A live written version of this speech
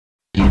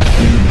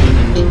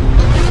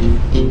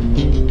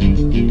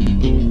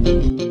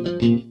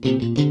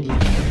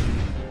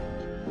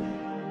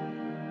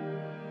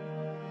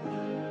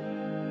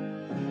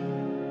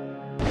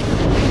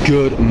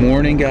Good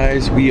morning,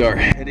 guys. We are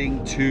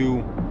heading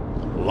to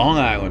Long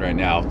Island right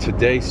now.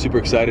 Today, super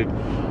excited.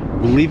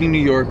 We're leaving New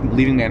York,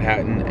 leaving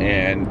Manhattan,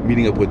 and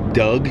meeting up with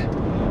Doug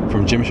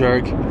from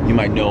Gymshark. You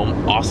might know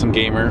him. Awesome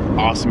gamer,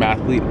 awesome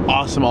athlete,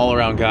 awesome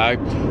all-around guy.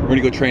 We're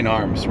gonna go train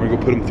arms. We're gonna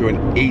go put him through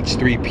an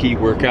H3P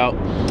workout.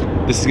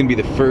 This is gonna be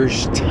the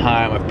first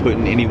time I've put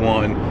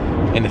anyone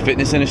in the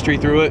fitness industry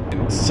through it.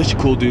 And it's such a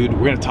cool dude.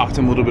 We're gonna talk to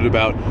him a little bit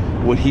about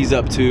what he's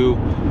up to.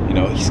 You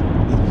know, he's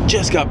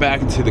just got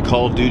back into the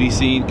Call of Duty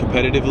scene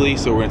competitively,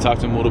 so we're gonna talk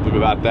to him a little bit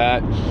about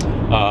that.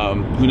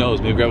 Who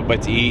knows, maybe grab a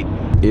bite to eat.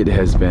 It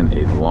has been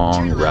a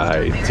long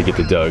ride to get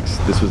to Doug's.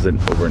 This was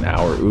over an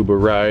hour Uber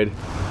ride.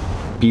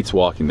 Beats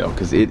walking though,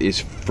 because it is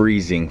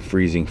freezing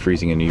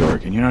in New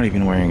York, and you're not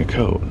even wearing a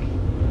coat.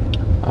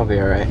 I'll be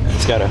all right.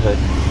 It's got a hood.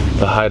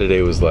 The high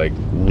today was like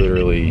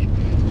literally,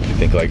 I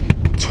think like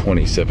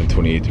 27,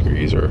 28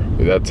 degrees, or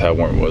that's how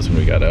warm it was when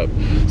we got up.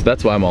 So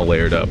that's why I'm all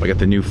layered up. I got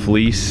the new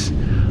fleece.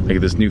 I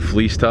got this new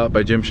fleece top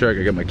by Gymshark.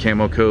 I got my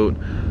camo coat,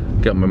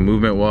 got my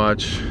movement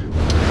watch.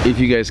 If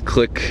you guys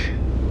click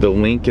the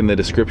link in the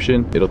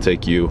description, it'll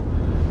take you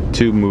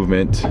to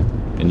Movement,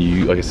 and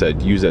you, like I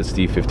said, use that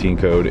Steve15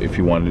 code if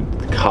you wanted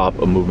to cop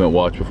a Movement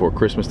watch before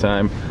Christmas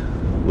time.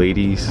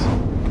 Ladies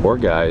or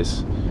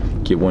guys,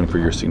 get one for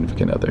your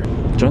significant other.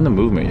 Join the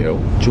movement, yo.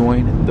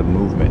 Join the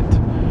movement.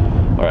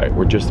 All right,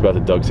 we're just about to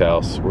Doug's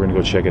house. We're gonna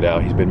go check it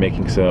out. He's been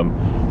making some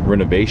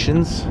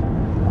renovations,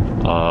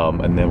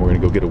 and then we're gonna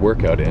go get a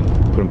workout in,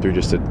 put him through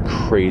just a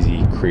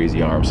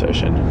crazy arm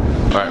session.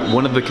 All right,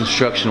 one of the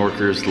construction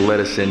workers let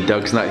us in.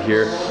 Doug's not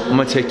here. I'm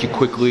gonna take you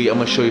quickly. I'm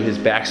gonna show you his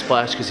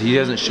backsplash because he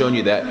hasn't shown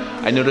you that.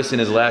 I noticed in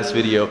his last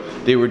video,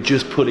 they were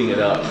just putting it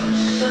up.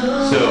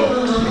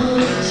 So,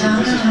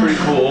 this is pretty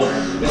cool.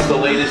 It's the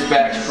latest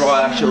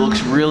backsplash. It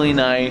looks really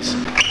nice.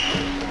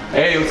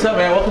 Hey, what's up,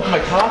 man? Welcome to my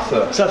casa.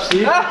 What's up,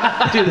 Steve?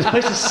 Dude, this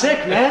place is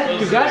sick, man.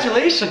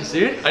 Congratulations,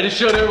 dude. I just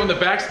showed everyone the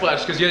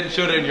backsplash because you hadn't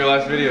showed it in your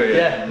last video yet.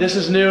 Yeah, this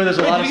is new. There's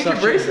a lot of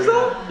stuff. Did you get your braces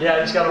on? Yeah, I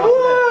just got them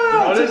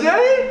on today.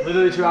 Today?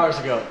 Literally 2 hours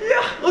ago.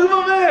 Yeah, look at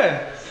my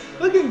man.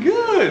 Looking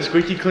good.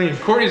 Squeaky clean.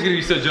 Courtney's gonna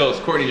be so jealous.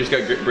 Courtney just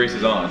got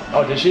braces on.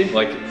 Oh, did she?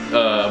 Like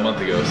a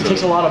month ago. So. It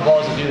takes a lot of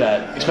balls to do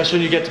that, especially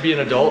when you get to be an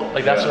adult.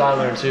 Like that's what I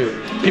learned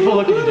too. People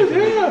look at you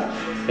differently.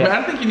 Yeah. Man, I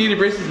don't think you needed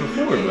braces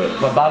before, but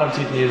my bottom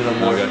teeth needed them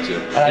more. I got you.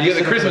 And you get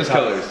the Christmas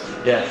colors.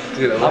 Yeah,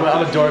 dude, I'm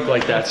a dork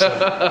like that. So.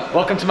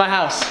 Welcome to my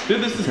house.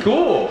 Dude, this is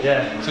cool.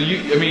 Yeah. So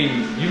I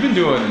mean, you've been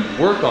doing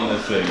work on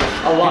this thing.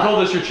 A lot. You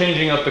told us you're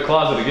changing up the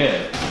closet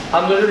again.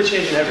 I'm literally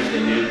changing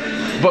everything, dude.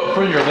 But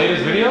from your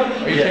latest video,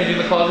 are you changing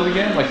the closet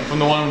again? Like from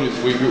the one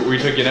where you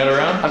took your net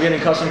around? I'm getting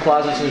custom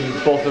closets in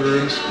both the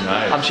rooms.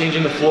 Nice. I'm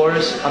changing the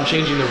floors. I'm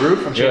changing the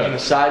roof. I'm changing the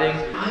siding.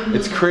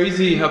 It's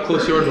crazy how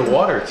close you are to the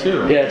water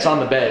too. Yeah, it's on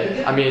the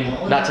bay. I mean,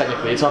 not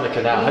technically. It's on the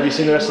canal. Have you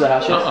seen the rest of the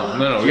house yet?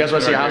 No. You guys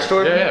want to see a house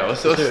tour? Yeah.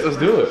 Let's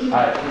do it. All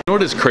right. You know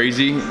what is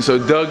crazy? So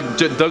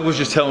Doug was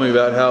just telling me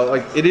about how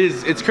like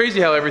it's crazy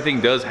how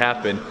everything does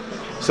happen.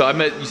 So I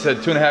met, you said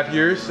 2.5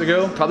 years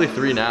ago? Probably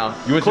 3 now.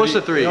 You went close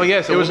to 3. Oh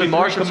yeah, so it was in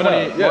March of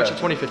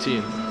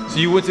 2015. So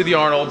you went to the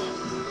Arnold,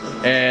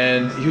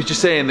 and he was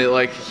just saying that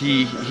like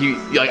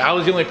like I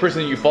was the only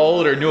person that you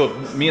followed or knew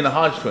of me and the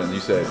Hodge twins, you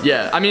said.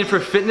 Yeah, I mean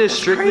for fitness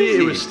strictly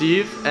it was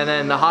Steve, and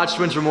then the Hodge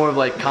twins were more of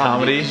like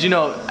comedy. Because you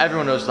know,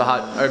 everyone knows the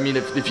I mean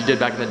if you did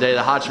back in the day,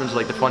 the Hodge twins were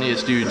like the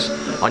funniest dudes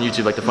on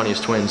YouTube, like the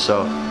funniest twins,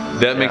 so.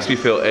 That makes me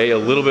feel a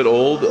little bit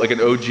old, like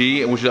an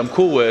OG, which I'm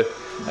cool with.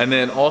 And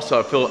then also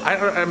I feel, I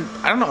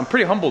don't know, I'm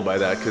pretty humbled by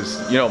that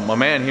because, you know, my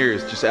man here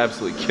is just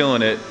absolutely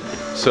killing it.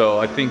 So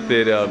I think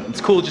that it's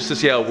cool just to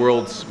see how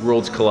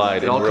worlds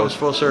collide. It all comes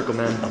full circle,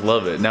 man. I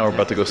love it. Now we're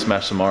about to go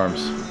smash some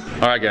arms.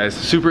 All right, guys,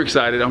 super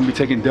excited. I'm gonna be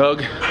taking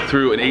Doug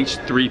through an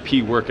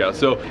H3P workout.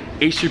 So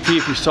H3P,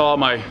 if you saw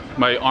my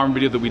arm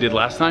video that we did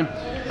last time,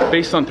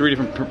 based on 3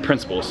 different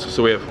principles.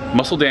 So we have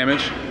muscle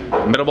damage,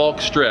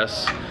 metabolic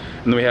stress,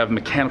 and then we have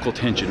mechanical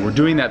tension. We're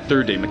doing that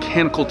 3rd day,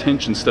 mechanical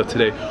tension stuff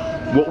today.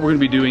 What we're gonna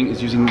be doing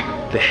is using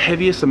the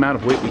heaviest amount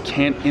of weight we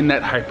can in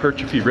that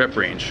hypertrophy rep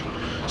range.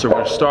 So we're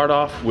gonna start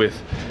off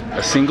with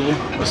a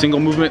single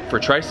movement for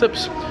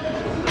triceps,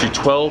 do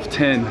 12,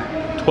 10,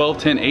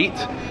 8.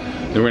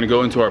 Then we're gonna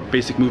go into our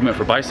basic movement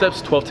for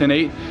biceps, 12, 10,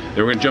 8.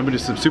 Then we're gonna jump into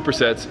some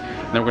supersets,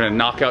 and then we're gonna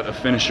knock out a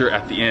finisher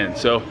at the end.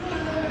 So,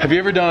 have you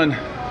ever done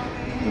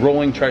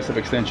rolling tricep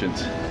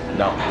extensions?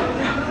 No.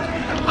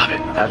 I love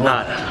it. I've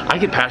not. I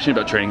get passionate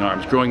about training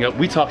arms. Growing up,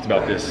 we talked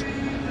about this.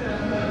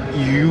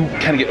 You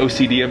kind of get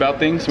OCD about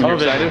things when you're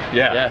excited.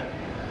 Yeah.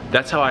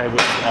 That's how I was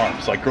with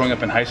arms. Like growing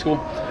up in high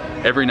school,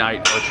 every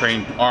night I would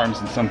train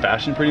arms in some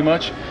fashion pretty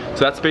much.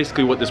 So that's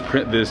basically what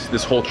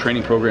this whole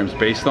training program is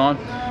based on,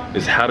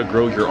 is how to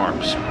grow your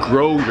arms.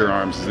 Grow your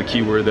arms is the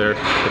key word there,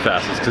 the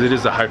fastest, because it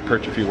is a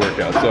hypertrophy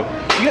workout. So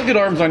you got good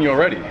arms on you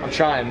already. I'm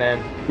trying,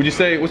 man. Would you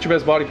say, what's your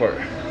best body part?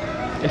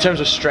 In terms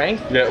of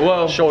strength? Yeah,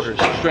 well, shoulders.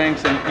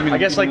 Strengths and I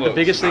guess like the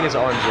biggest thing is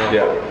arms.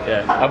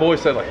 Yeah. I've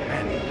always said like,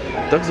 man,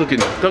 Doug's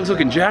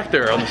looking jacked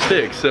there on the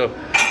stick. So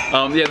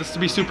yeah, this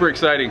will be super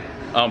exciting.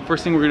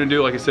 First thing we're gonna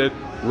do, like I said,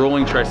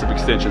 rolling tricep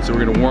extension. So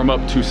we're gonna warm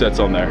up 2 sets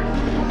on there.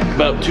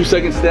 About 2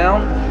 seconds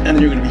down, and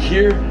then you're gonna be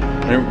here,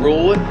 and then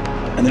roll it,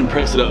 and then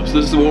press it up. So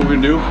this is what we're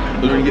gonna do.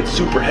 We're gonna get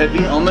super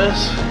heavy on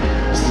this.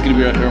 This is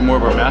gonna be more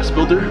of our mass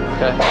builder.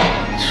 Okay.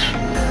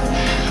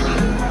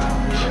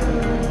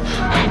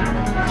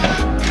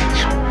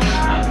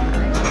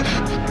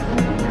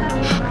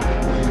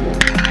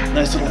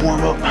 Nice little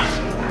warm up.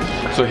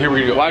 So here we're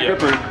gonna go wide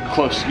grip or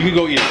close? You can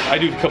go either. I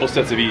do a couple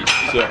sets of each.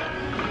 So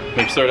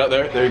maybe start out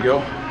there you go.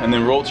 And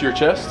then roll to your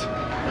chest,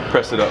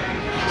 press it up.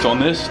 So on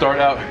this, start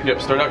out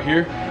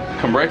here,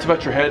 come right to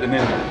about your head and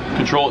then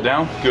control it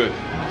down, good.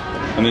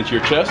 And then to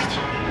your chest,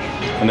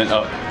 and then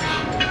up.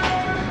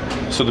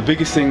 So the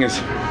biggest thing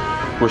is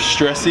we're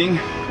stressing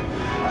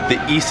the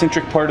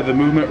eccentric part of the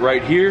movement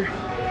right here,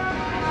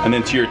 and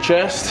then to your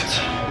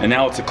chest, and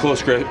now it's a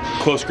close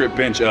grip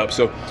bench up.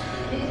 So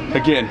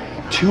again,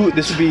 we're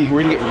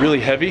gonna get really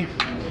heavy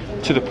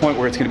to the point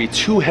where it's gonna be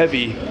too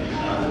heavy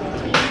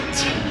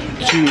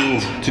to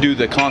do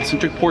the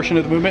concentric portion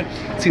of the movement.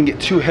 It's gonna get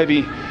too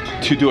heavy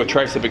to do a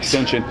tricep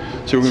extension.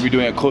 So we're gonna be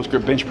doing a close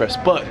grip bench press.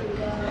 But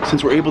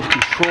since we're able to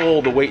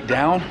control the weight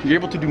down, you're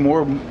able to do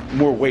more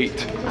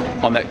weight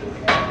on that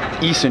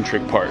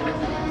eccentric part.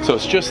 So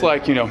it's just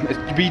like, you know,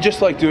 it'd be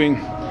just like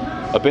doing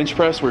a bench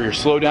press where you're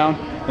slow down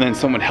and then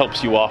someone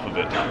helps you off of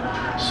it.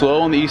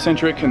 Slow on the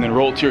eccentric and then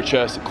roll it to your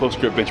chest, close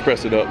grip bench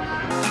press it up.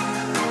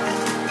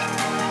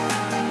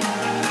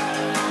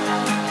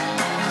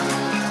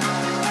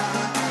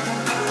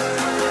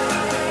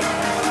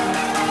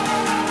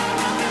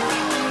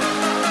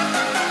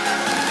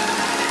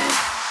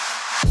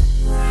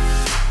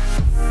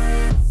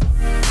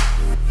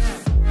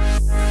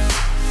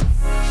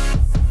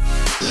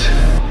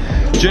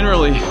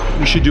 Generally,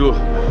 you should do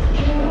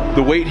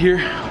the weight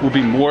here will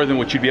be more than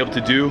what you'd be able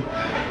to do.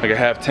 Like I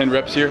have 10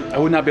 reps here. I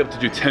would not be able to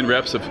do 10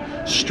 reps of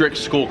strict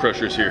skull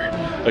crushers here.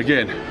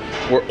 Again,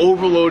 we're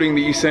overloading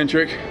the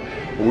eccentric.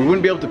 We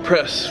wouldn't be able to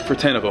press for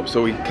 10 of them.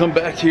 So we come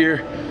back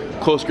here,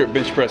 close grip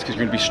bench press, because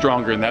you're gonna be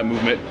stronger in that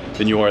movement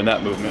than you are in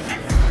that movement.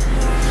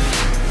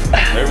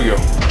 There we go.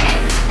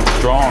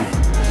 Strong.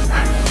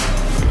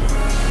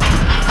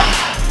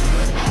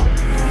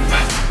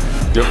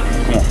 Yep,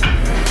 come on.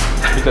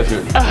 Get that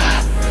good.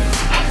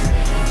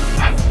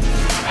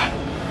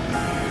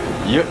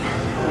 Yep.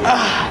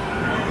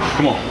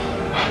 Come on.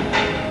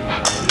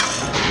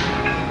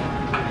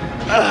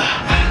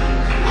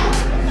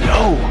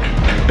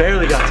 No,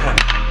 barely got 10.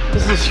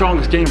 This is the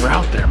strongest game we're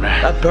out there,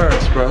 man. That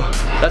burns, bro.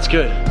 That's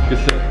good. Good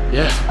set.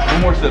 Yeah.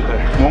 One more set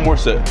there. One more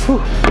set. Whew.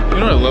 You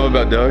know what I love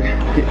about Doug?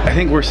 I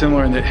think we're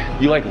similar in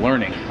that you like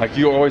learning. Like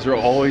you are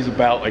always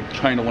about like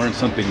trying to learn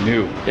something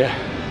new. Yeah.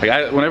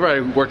 Like whenever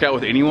I work out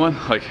with anyone,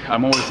 like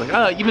I'm always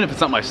like, even if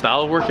it's not my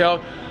style of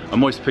workout,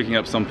 I'm always picking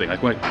up something.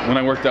 Like when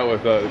I worked out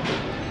with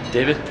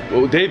David?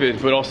 Well,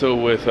 David, but also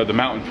with the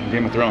Mountain from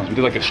Game of Thrones. We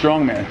did like a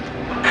strongman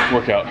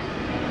workout.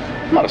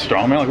 I'm not a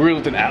strongman, like we were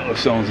lifting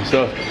Atlas zones and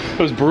stuff. It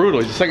was brutal.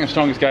 He's the second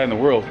strongest guy in the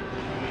world.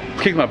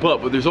 Kicked my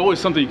butt, but there's always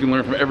something you can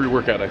learn from every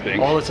workout, I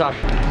think. All the time.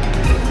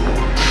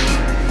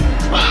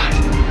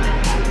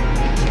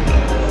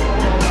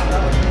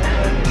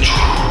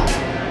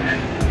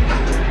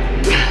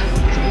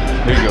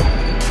 There you go.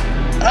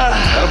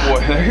 Oh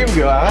boy, here we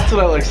go. That's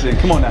what I like seeing.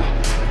 Come on now.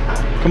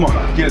 Come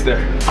on, get it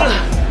there.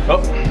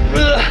 Up.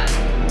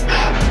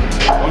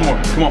 One more,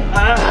 come on.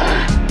 Up.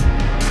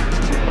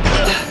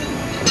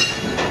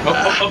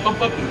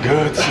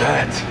 Good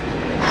set.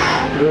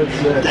 Good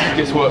set.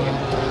 Guess what?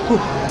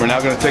 We're now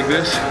gonna take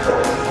this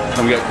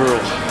and we got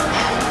curls.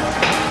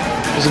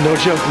 This is no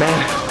joke,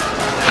 man.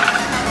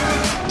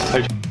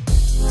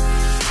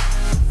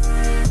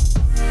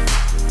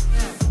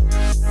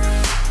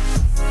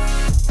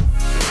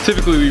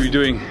 Typically we'd be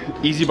doing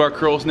easy bar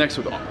curls next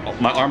with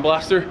my arm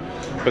blaster,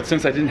 but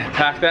since I didn't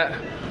pack that,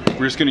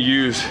 we're just gonna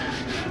use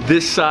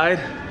this side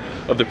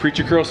of the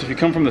preacher curl. So if you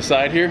come from the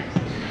side here,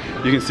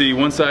 you can see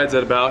one side's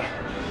at about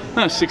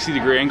a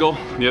 60-degree angle,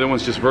 the other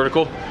one's just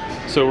vertical.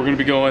 So we're gonna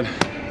be going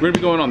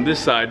on this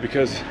side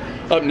because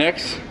up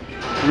next,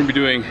 we're gonna be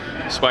doing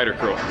spider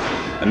curl.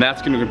 And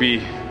that's gonna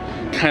be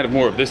kind of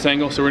more of this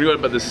angle. So we're gonna go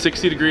about the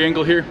 60-degree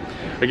angle here.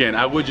 Again,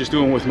 I would just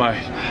do them with my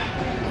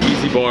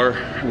easy bar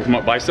with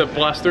my bicep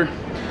blaster,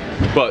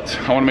 but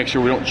I wanna make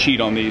sure we don't cheat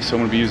on these, so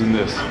I'm gonna be using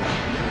this.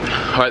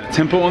 All right, the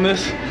tempo on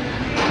this,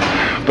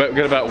 but we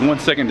got about 1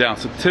 second down.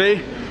 So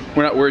today,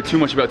 we're not worried too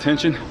much about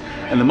tension.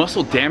 And the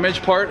muscle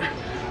damage part,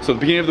 so at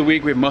the beginning of the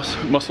week, we have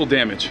muscle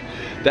damage.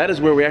 That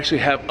is where we actually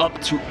have up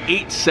to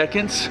 8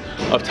 seconds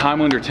of time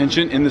under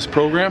tension in this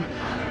program.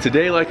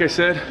 Today, like I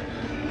said,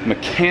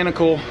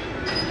 mechanical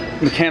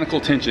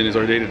tension is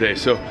our day-to-day.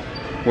 So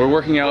we're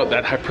working out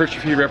that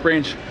hypertrophy rep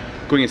range,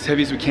 going as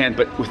heavy as we can,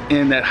 but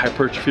within that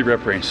hypertrophy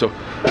rep range. So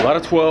a lot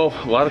of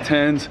 12, a lot of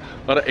 10s,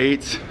 a lot of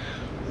 8s.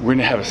 We're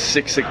gonna have a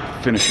sick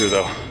finisher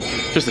though.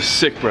 Just a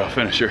sick, bro,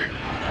 finisher.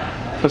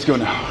 Let's go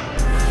now.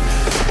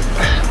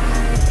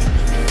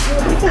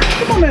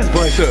 Come on, man's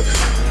bicep.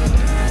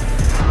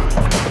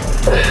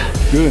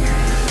 Good.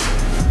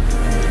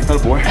 Atta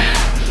boy.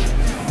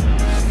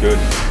 Good.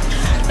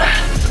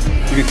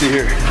 You can see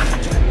here,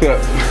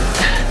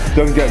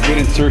 Doug's got good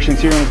insertions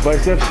here on his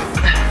biceps.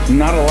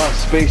 Not a lot of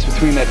space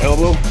between that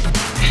elbow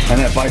and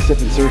that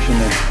bicep insertion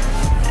there.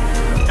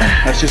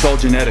 That's just all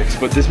genetics,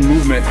 but this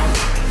movement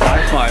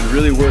I find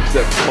really works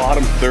that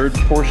bottom third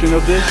portion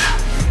of this.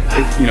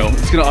 You know,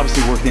 it's gonna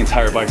obviously work the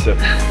entire bicep.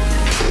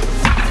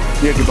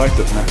 You got good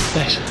biceps, man.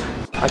 Thanks.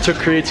 I took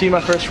creatine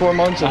my first 4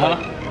 months, and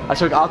I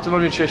took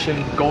Optimum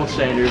Nutrition, Gold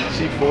Standard,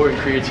 C4, and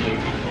creatine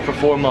for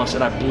 4 months,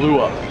 and I blew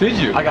up. Did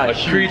you? I got like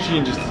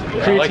creatine just,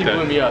 creatine like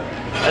blew me up.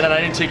 And then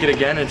I didn't take it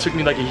again, and it took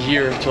me like a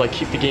year to like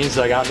keep the gains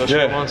that I got in those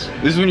 4 months.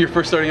 This is when you're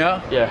first starting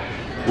out? Yeah.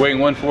 Weighing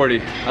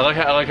 140. I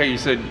like how you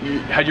said,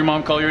 how'd your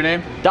mom call your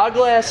name?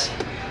 Douglas.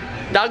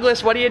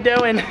 Douglas, what are you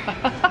doing?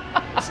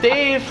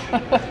 Steve.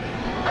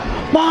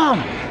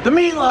 Mom, the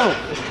meatloaf.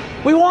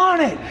 We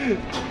want it.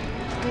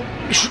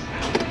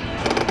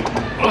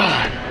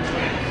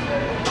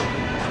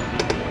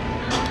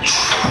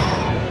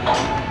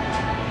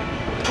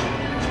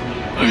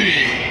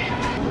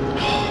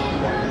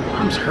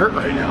 Arms hurt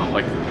right now.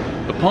 Like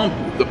the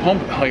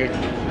pump, like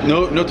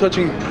no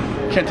touching,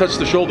 can't touch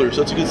the shoulders.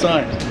 That's a good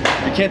sign.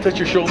 You can't touch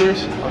your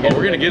shoulders. Oh,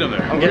 we're gonna get them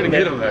there. We're gonna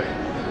get them there.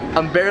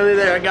 I'm barely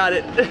there, I got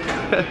it.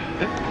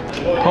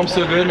 Pump's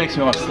so good, it makes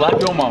me want to slap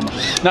your mama.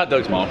 Not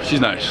Doug's mom, she's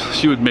nice.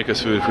 She would make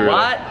us food if we were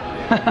What?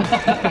 You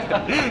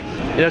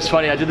know, it's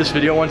funny, I did this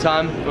video one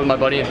time with my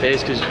buddy in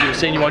FaZe, because you were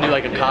saying you want to do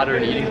like a COD or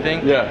an eating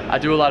thing. Yeah. I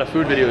do a lot of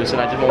food videos,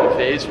 and I did one with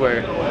FaZe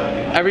where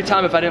every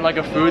time if I didn't like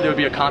a food, there would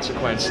be a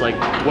consequence, like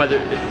whether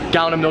a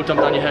gallon of milk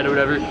dumped on your head or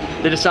whatever.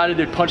 They decided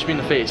they'd punch me in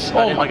the face if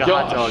I didn't like a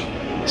hot dog.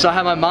 So I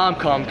had my mom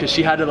come, because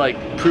she had to like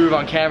prove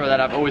on camera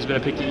that I've always been a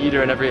picky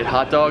eater and never ate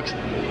hot dogs.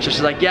 So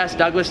she's like, yes,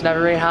 Douglas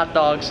never ate hot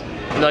dogs.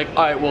 And like,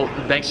 all right, well,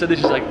 Banks said this.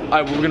 She's like, all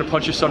right, well, we're gonna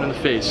punch your son in the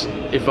face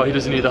if he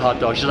doesn't eat the hot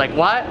dog. She's like,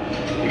 what?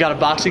 You got a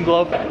boxing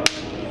glove?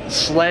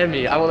 Slam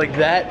me. I went like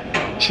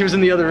that. She was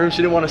in the other room. She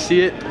didn't want to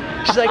see it.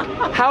 She's like,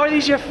 how are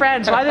these your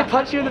friends? Why are they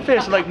punching you in the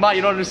face? I'm like, Ma,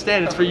 you don't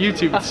understand. It's for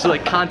YouTube. It's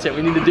like content.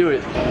 We need to do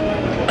it.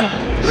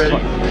 Ready?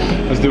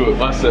 Let's do it.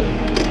 Last set.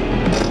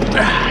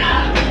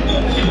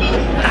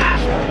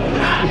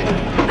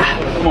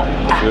 Come on.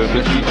 Good.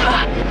 Good.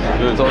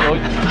 It's all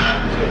good.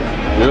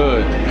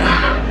 Good.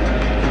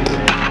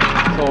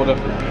 Hold up.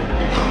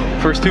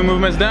 First 2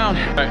 movements down.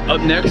 All right,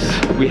 up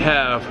next we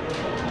have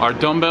our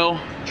dumbbell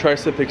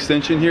tricep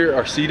extension here,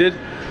 our seated.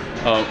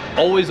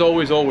 Always,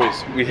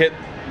 we hit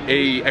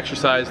a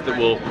exercise that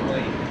will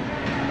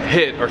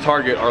hit or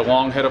target our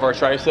long head of our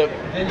tricep.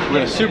 We're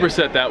gonna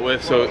superset that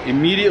with, so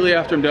immediately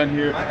after I'm done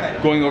here,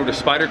 going over to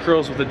spider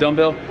curls with the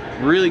dumbbell,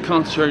 really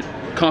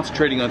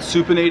concentrating on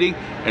supinating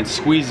and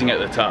squeezing at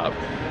the top.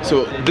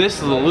 So this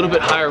is a little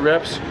bit higher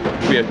reps.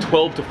 We have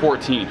 12 to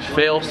 14.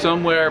 Fail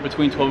somewhere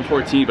between 12 and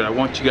 14, but I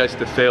want you guys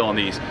to fail on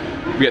these.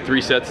 We got 3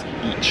 sets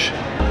each.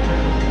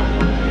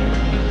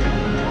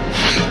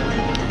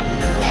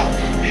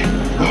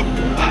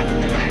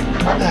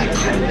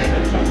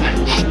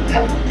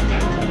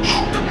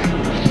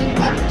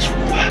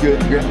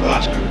 Good.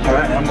 All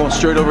right, I'm going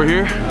straight over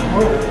here.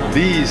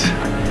 These,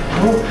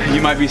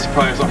 you might be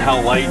surprised on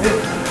how light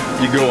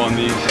you go on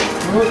these.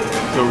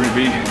 So we're gonna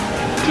be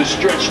just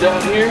stretched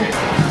out here,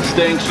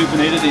 staying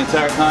supinated the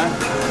entire time,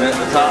 and at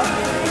the top,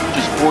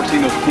 just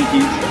forcing those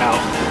pinkies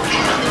out.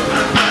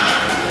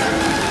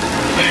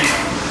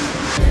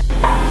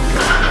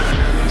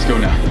 Let's go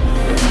now.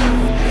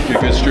 Get a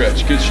good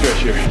stretch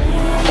here.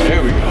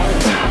 There we go.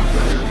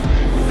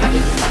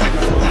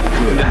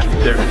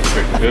 There,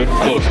 good,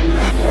 close.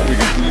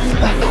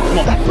 Come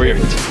on, we're here.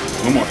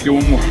 One more, get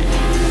one more.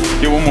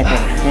 Get one more for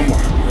me, one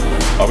more.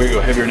 Oh, we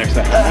go heavier next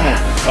time.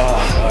 Oh,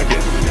 I like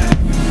it.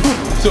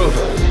 So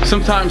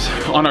sometimes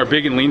on our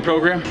big and lean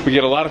program, we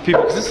get a lot of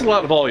people, because this is a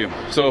lot of volume.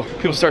 So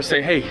people start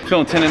saying, hey,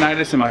 feeling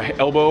tendonitis in my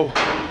elbow,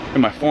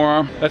 in my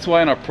forearm. That's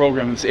why in our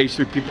program, this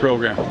H3P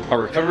program,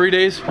 our recovery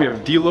days, we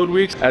have deload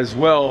weeks as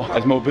well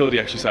as mobility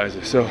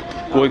exercises. So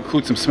we'll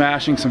include some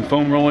smashing, some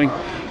foam rolling,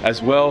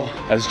 as well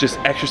as just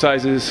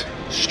exercises,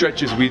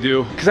 stretches we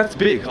do, because that's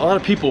big. A lot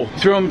of people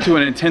throw them to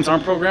an intense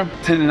arm program,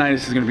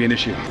 tendonitis is gonna be an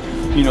issue.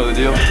 You know the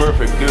deal,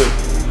 perfect, good.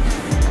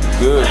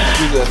 Good,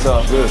 squeeze that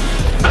top, good.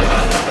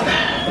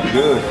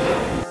 Good.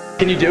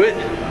 Can you do it?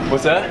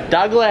 What's that?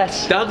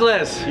 Douglas.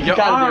 Douglas, You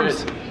gotta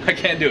arms. do it. I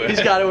can't do it.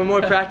 He's got it. With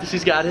more practice,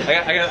 he's got it.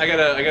 I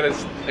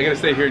gotta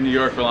stay here in New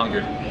York for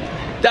longer.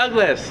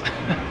 Douglas,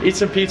 Eat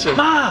some pizza.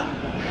 Ma,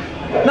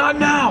 not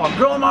now. I'm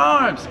growing my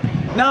arms.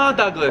 No,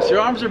 Douglas, your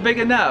arms are big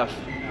enough.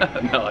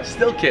 No, I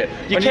still can't.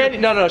 You can't.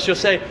 No. She'll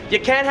say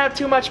you can't have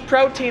too much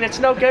protein. It's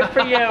no good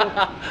for you.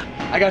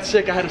 I got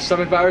sick. I had a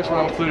stomach virus when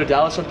I flew to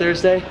Dallas on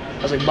Thursday.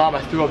 I was like, Mom,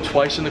 I threw up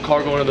twice in the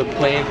car going to the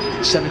plane,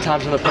 7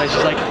 times on the plane.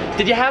 She's like,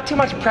 did you have too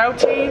much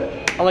protein?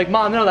 I'm like,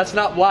 Mom, no, that's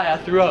not why I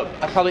threw up.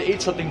 I probably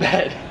ate something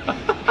bad.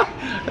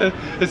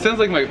 It sounds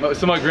like my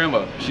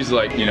grandma. She's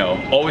like, you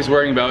know, always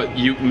worrying about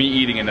me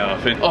eating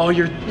enough, and oh,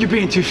 you're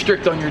being too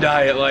strict on your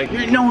diet. Like,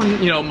 no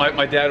one, you know,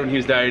 my dad when he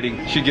was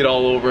dieting, she'd get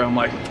all over. I'm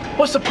like,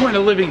 what's the point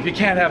of living if you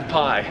can't have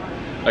pie?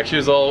 Like, she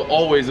was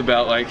always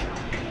about like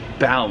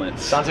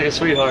balance. Sounds like a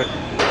sweetheart.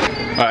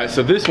 All right,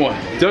 so this one,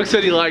 Doug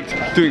said he liked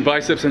doing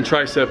biceps and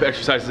tricep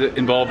exercises that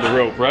involve the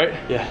rope, right?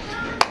 Yeah.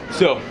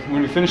 So we're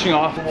gonna be finishing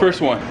off. First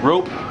one,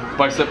 rope,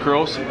 bicep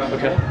curls.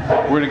 Okay.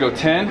 We're gonna go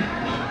 10,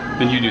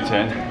 then you do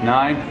 10,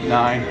 9,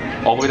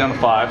 9, all the way down to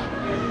 5,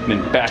 and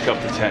then back up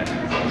to 10.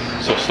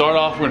 So start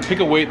off, we're gonna pick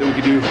a weight that we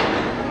could do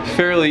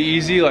fairly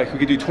easy, like we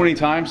could do 20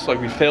 times, like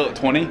we fail at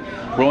 20.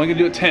 We're only gonna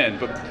do it 10,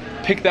 but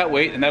pick that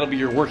weight and that'll be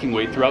your working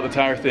weight throughout the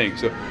entire thing.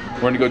 So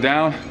we're gonna go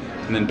down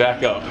and then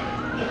back up.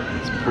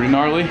 It's pretty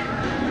gnarly.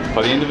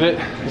 By the end of it,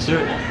 let's do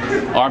it.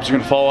 Arms are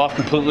gonna fall off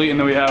completely, and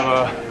then we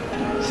have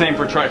same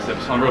for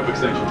triceps on rope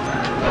extension.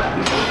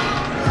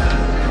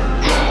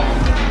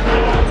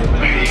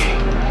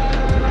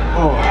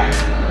 Oh.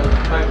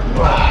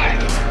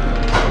 5,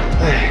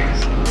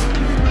 6,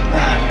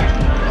 7,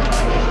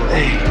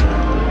 8,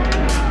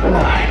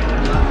 9,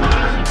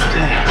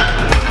 10.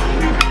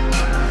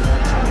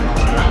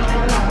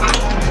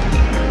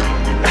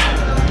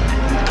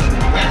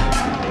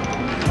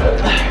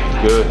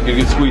 Good, get a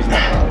good squeeze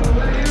now.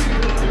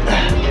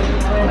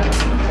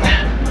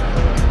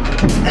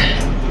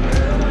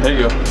 There you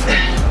go.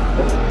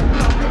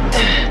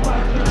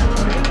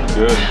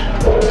 Good.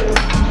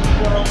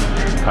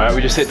 All right,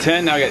 we just hit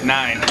 10, now we got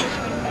 9. 1,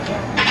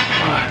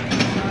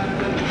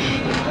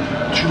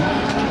 2,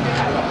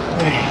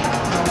 3.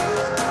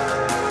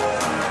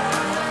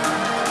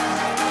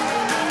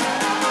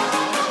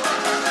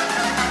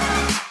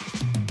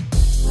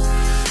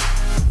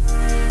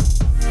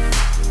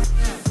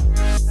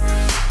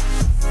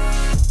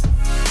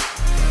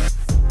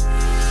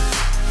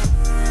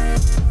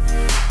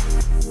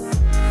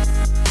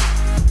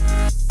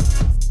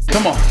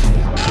 Come on.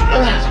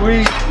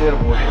 Sweet.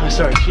 Yeah, boy. I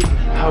started cheating.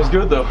 That was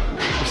good though.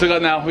 We still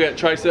got now, we got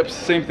triceps,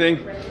 same thing.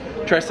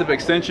 Tricep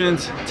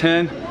extensions,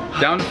 10,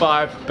 down to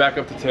 5, back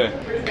up to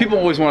 10. People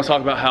always want to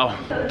talk about how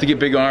to get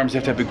big arms, you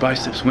have to have big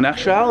biceps. When in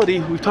actuality,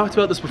 we've talked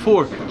about this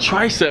before,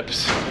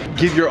 triceps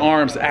give your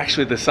arms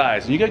actually the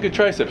size. And you got good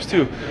triceps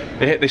too.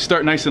 They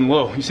start nice and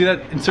low. You see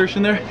that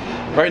insertion there?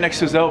 Right next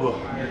to his elbow.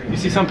 You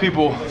see some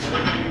people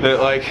that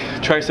like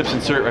triceps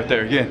insert right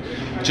there. Again,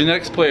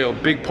 genetics play a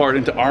big part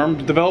into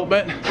arm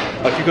development.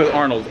 Like you go to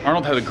Arnold.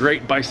 Arnold has a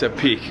great bicep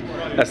peak.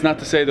 That's not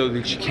to say though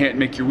that you can't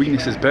make your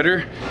weaknesses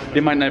better.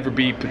 It might never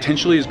be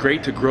potentially as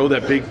great to grow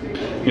that big,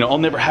 you know, I'll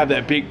never have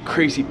that big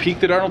crazy peak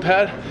that Arnold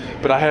had,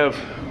 but I have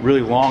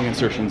really long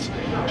insertions,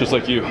 just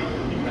like you.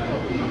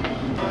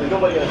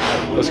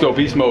 Let's go,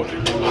 beast mode.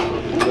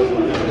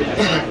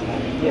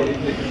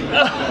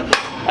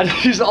 I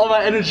just used all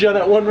my energy on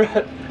that one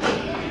rep.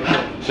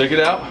 Shake it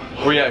out.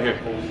 Where you at here?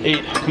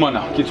 8. Come on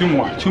now. Get 2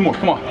 more. 2 more.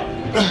 Come on.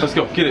 Let's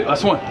go. Get it.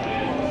 Last one.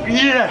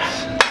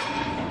 Yes.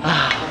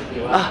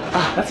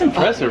 That's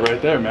impressive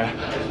right there, man.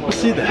 Let's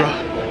see that,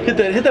 bro.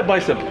 Hit that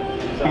bicep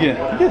again.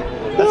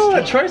 That's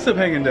that tricep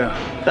hanging down.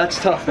 That's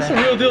tough, man. That's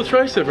a real deal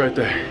tricep right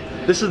there.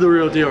 This is the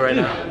real deal right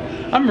now.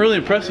 I'm really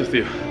impressed with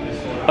you.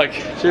 Like,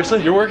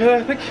 seriously, your work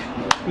ethic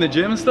in the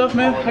gym and stuff,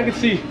 man. I can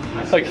see,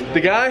 like,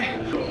 the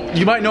guy,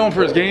 you might know him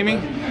for his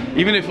gaming.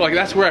 Even if, like,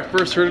 that's where I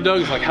first heard of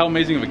Doug, is like how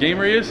amazing of a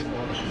gamer he is.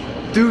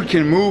 Dude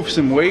can move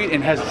some weight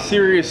and has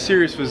serious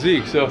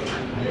physique. So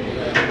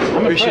I'm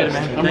appreciate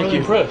impressed. it, man. I'm Thank really you.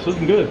 impressed.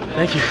 Looking good.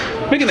 Thank you.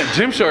 Making that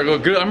Gymshark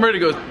look good. I'm ready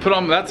to go put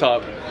on that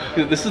top.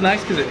 This is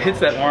nice because it hits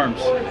that arm,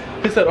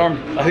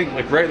 I think,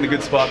 like right in the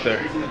good spot there.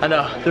 I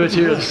know, the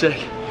material is sick.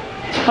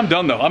 I'm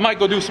done though. I might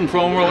go do some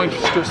foam rolling,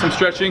 some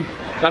stretching.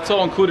 That's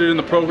all included in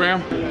the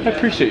program. I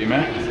appreciate you,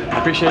 man. I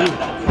appreciate you.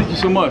 Thank you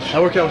so much.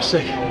 That workout was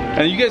sick.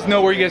 And you guys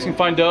know where you guys can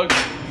find Doug?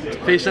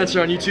 FaZe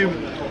Censor on YouTube.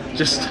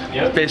 Just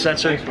FaZe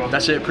Censor.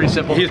 That's it. Pretty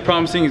simple. He's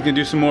promising he's gonna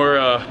do some more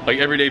like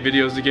everyday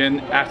videos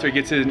again after he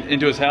gets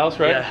into his house,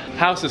 right? Yeah.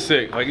 House is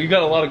sick. Like you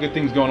got a lot of good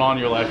things going on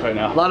in your life right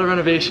now. A lot of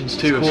renovations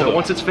too. Cool, so though.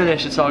 once it's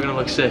finished, it's all gonna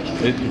look sick.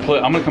 I'm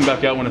gonna come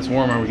back out when it's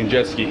warmer and we can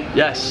jet ski.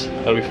 Yes.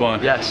 That'll be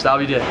fun. Yes,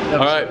 that'll be it. All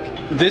right,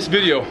 this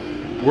video,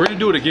 we're gonna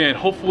do it again.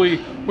 Hopefully,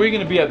 where are you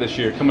gonna be at this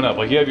year coming up?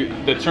 Like you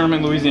have the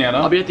tournament in Louisiana.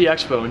 I'll be at the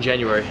expo in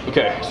January.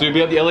 Okay, so you'll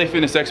be at the LA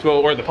Fitness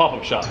Expo or the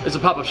pop-up shop. It's a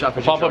pop-up shop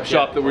for Pop-up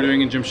shop that we're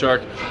doing in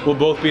Gymshark. We'll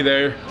both be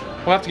there.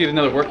 We'll have to get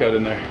another workout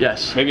in there.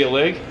 Yes. Maybe a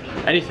leg?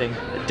 Anything.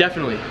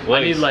 Definitely. Legs.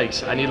 I need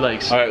legs. I need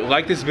legs. All right,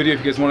 like this video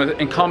if you guys want to,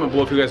 and comment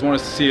below if you guys want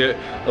us to see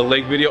a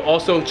leg video.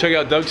 Also, check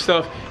out Doug's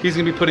stuff. He's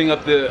gonna be putting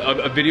up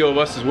a video of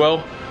us as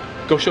well.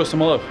 Go show some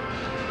love.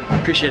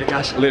 Appreciate it,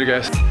 guys. Later,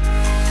 guys.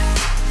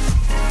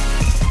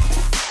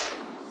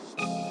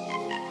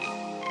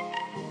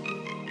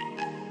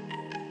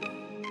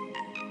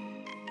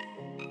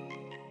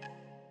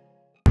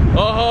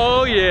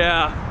 Oh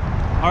yeah.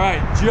 All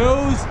right,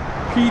 Joe's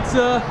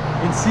Pizza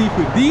and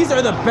Seafood. These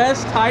are the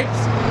best types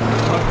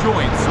of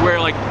joints where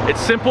like it's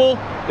simple,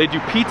 they do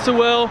pizza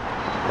well.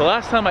 The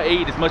last time I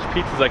ate as much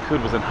pizza as I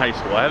could was in high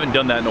school. I haven't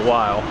done that in a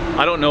while.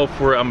 I don't know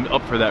if I'm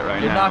up for that right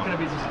now. You're not gonna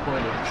be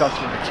disappointed,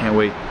 trust me. I can't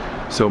wait.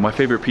 So my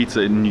favorite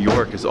pizza in New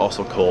York is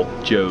also called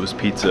Joe's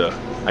Pizza.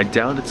 I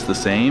doubt it's the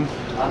same,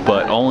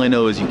 but all I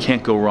know is you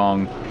can't go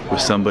wrong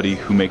with somebody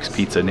who makes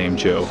pizza named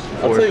Joe.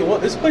 I'll tell you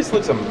what, this place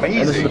looks amazing.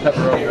 And this is the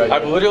pepperoni right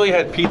I've literally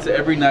had pizza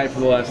every night for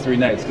the last 3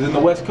 nights. Because in the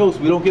West Coast,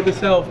 we don't get to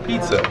sell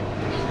pizza.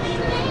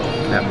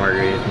 That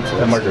margarita pizza.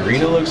 That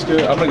margarita looks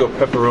good. I'm gonna go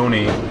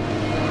pepperoni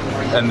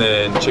and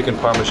then chicken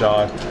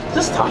parmesan. Is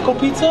this taco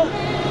pizza?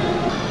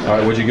 All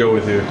right, what'd you go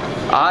with here?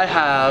 I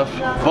have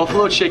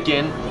buffalo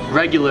chicken,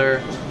 regular,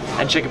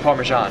 and chicken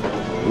parmesan.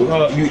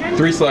 You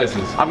 3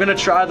 slices. I'm gonna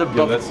try the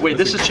wait,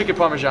 this is chicken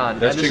parmesan.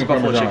 That's and this chicken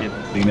is buffalo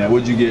parmesan. chicken. Now,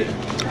 what'd you get?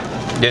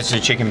 This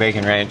is chicken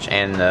bacon ranch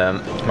and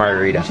the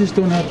margarita. You just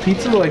don't have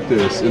pizza like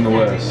this in the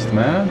West,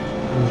 man.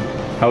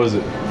 How is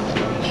it?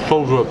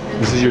 So good.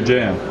 This is your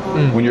jam.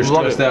 When you're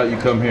stressed out, you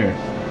come here.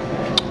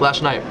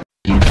 Last night.